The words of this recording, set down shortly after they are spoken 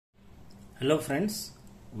Hello friends,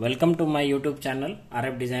 welcome to my YouTube channel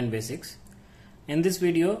RF Design Basics. In this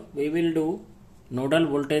video we will do nodal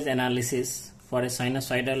voltage analysis for a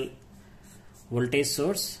sinusoidal voltage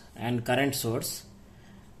source and current source,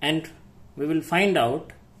 and we will find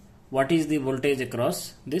out what is the voltage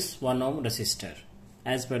across this 1 ohm resistor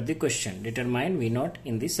as per the question. Determine V0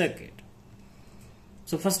 in the circuit.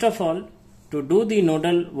 So first of all, to do the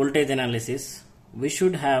nodal voltage analysis we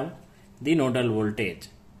should have the nodal voltage.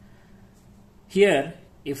 Here,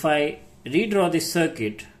 if I redraw this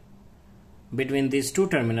circuit between these two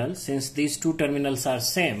terminals, since these two terminals are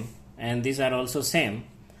same and these are also same,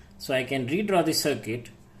 so I can redraw the circuit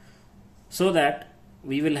so that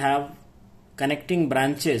we will have connecting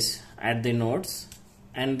branches at the nodes,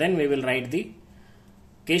 and then we will write the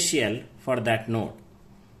KCL for that node.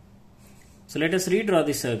 So let us redraw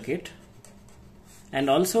the circuit and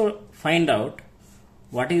also find out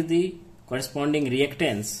what is the corresponding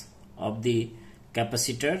reactance of the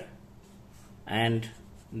capacitor and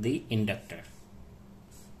the inductor.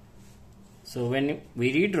 So when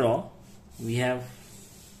we redraw, we have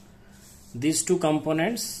these two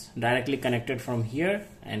components directly connected from here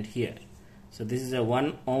and here. So this is a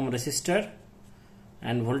 1 ohm resistor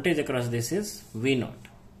and voltage across this is V0.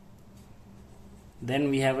 Then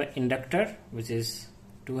we have an inductor which is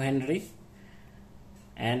 2 Henry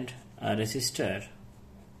and a resistor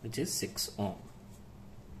which is 6 ohm.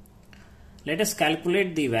 Let us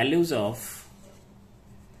calculate the values of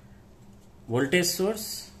voltage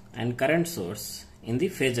source and current source in the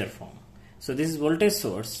Phasor form. So this is voltage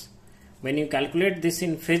source. When you calculate this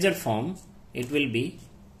in Phasor form, it will be,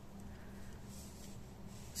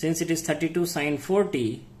 since it is 32 sin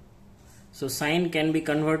 40, so sin can be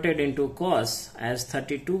converted into cos as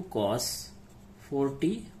 32 cos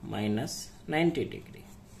 40 minus 90 degree,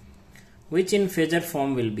 which in Phasor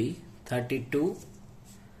form will be 32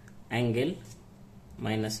 angle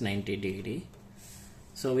minus 90 degree.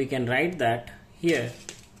 So we can write that here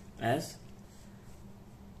as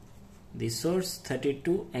the source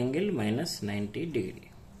 32 angle minus 90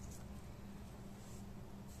 degree.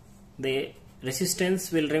 The resistance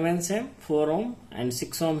will remain same, 4 ohm and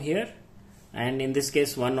 6 ohm here, and in this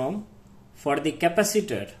case 1 ohm. For the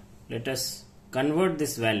capacitor, let us convert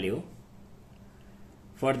this value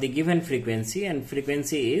for the given frequency, and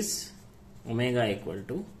frequency is omega equal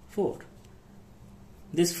to 4.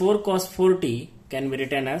 This 4 cos 40 can be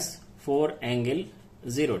written as 4 angle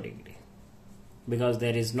 0 degree because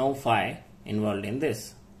there is no phi involved in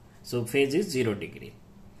this. So phase is 0 degree.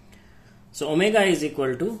 So omega is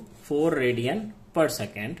equal to 4 radian per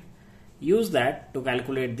second. Use that to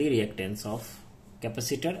calculate the reactance of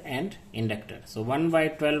capacitor and inductor. So 1 by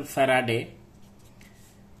 12 Faraday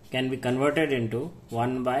can be converted into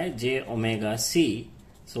 1 by j omega c.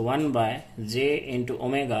 So 1 by j into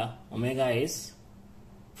omega, omega is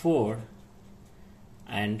 4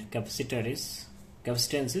 and capacitance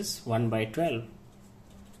is 1 by 12,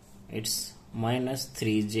 it's minus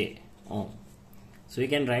 3j ohm. So we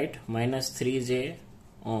can write minus 3j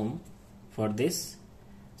ohm for this.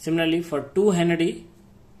 Similarly for 2 Henry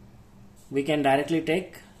we can directly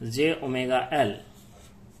take j omega L.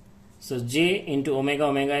 So j into omega,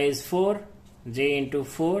 omega is 4, j into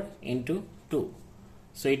 4 into 2.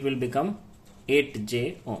 So it will become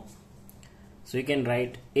 8j ohm. So we can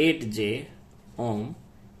write 8j ohm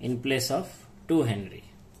in place of 2 Henry.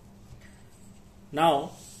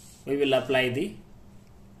 Now we will apply the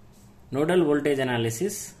nodal voltage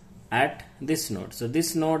analysis at this node. So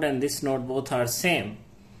this node and this node both are same.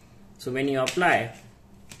 So when you apply,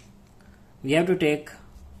 we have to take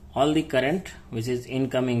all the current which is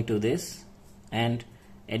incoming to this, and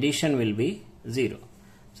addition will be 0.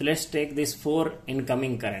 So let's take these 4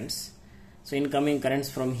 incoming currents. So incoming currents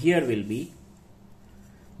from here will be,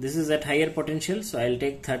 this is at higher potential, so I will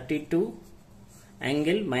take 32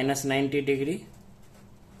 angle minus 90 degree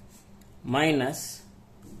minus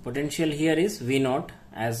potential here is V0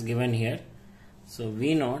 as given here. So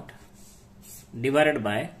V0 divided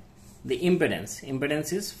by the impedance.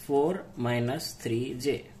 Impedance is 4 minus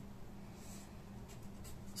 3j.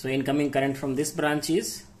 So incoming current from this branch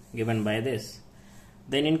is given by this.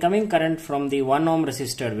 Then incoming current from the 1 ohm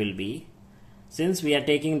resistor will be, since we are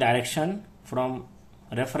taking direction from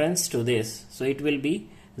reference to this, so it will be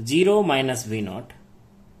 0 minus V0.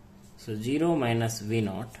 So 0 minus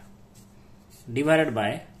V0 divided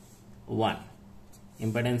by 1.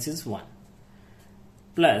 Impedance is 1.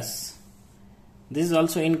 Plus, this is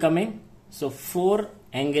also incoming. So 4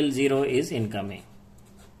 angle 0 is incoming.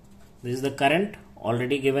 This is the current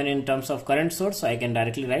already given in terms of current source. So I can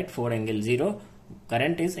directly write 4 angle 0.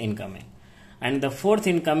 Current is incoming. And the fourth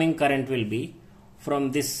incoming current will be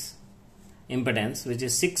from this impedance, which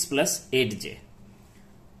is 6 plus 8j.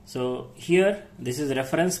 So here this is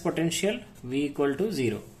reference potential, V equal to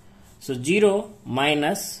 0. So 0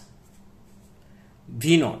 minus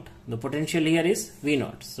V0. The potential here is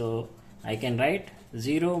V0. So I can write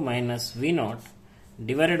 0 minus V0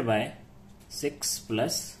 divided by 6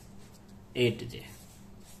 plus 8j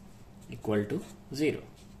equal to 0,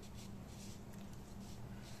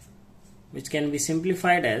 which can be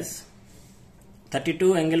simplified as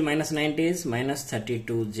 32 angle minus 90 is minus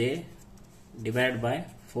 32j divided by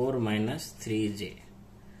 4 minus 3j.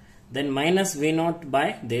 Then minus V0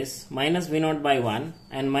 by this, minus V0 by 1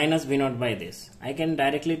 and minus V0 by this. I can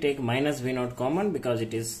directly take minus V0 common because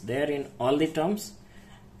it is there in all the terms.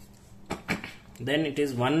 Then it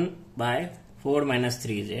is 1 by 4 minus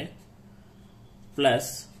 3j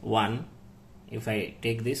plus 1. If I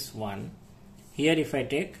take this 1, here if I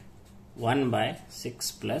take 1 by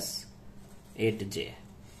 6 plus 8j,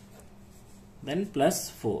 then plus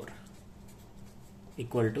 4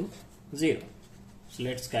 equal to 0. So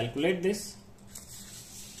let's calculate this.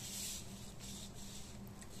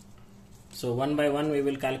 So one by one we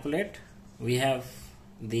will calculate. We have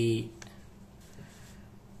the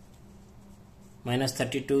minus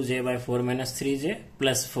 32j by 4 minus 3j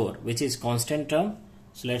plus 4, which is constant term.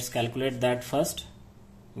 So let's calculate that first.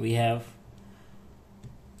 We have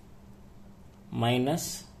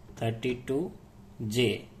minus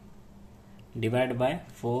 32j divided by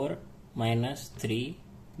 4 minus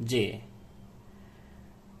 3j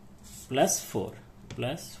plus 4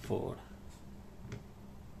 plus 4.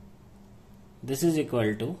 This is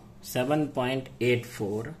equal to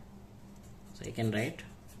 7.84. So I can write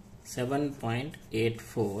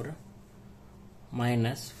 7.84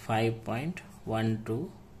 minus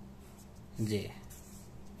 5.12j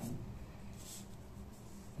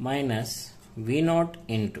minus V0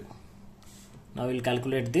 into. Now we will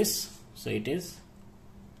calculate this. So it is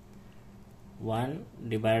 1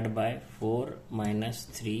 divided by 4 minus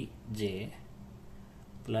 3j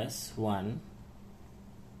plus 1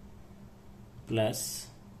 plus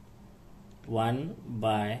 1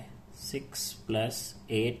 by 6 plus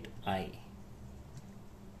 8i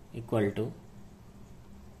equal to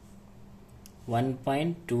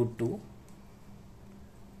 1.22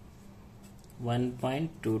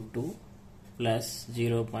 plus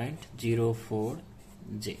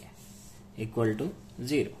 0.04j equal to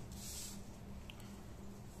 0.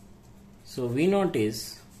 So V0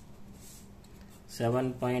 is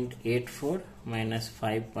 7.84 minus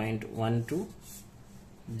 5.12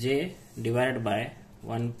 j divided by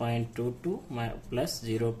 1.22 plus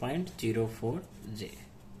 0.04 j.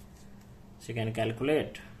 So you can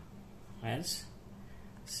calculate as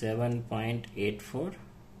 7.84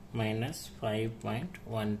 minus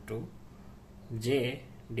 5.12 j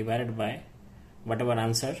divided by whatever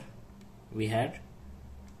answer we had.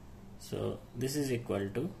 So this is equal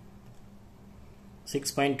to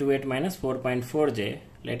 6.28 minus 4.4 j.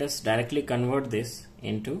 Let us directly convert this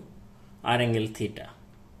into r angle theta.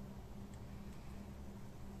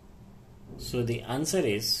 So the answer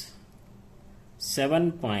is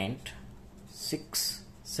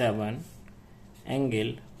 7.67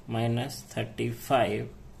 angle minus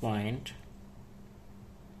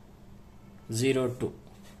 35.02.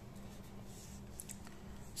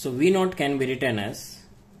 So V0 can be written as,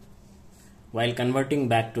 while converting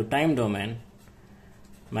back to time domain,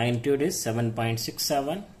 magnitude is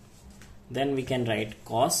 7.67. Then we can write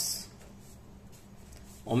cos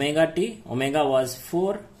omega t. Omega was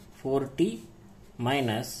 4t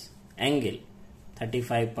minus angle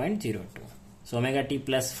 35.02. So omega t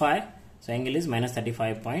plus 5. So angle is minus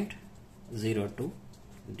 35.02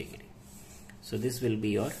 degree. So this will be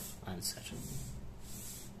your answer.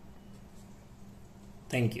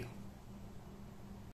 Thank you.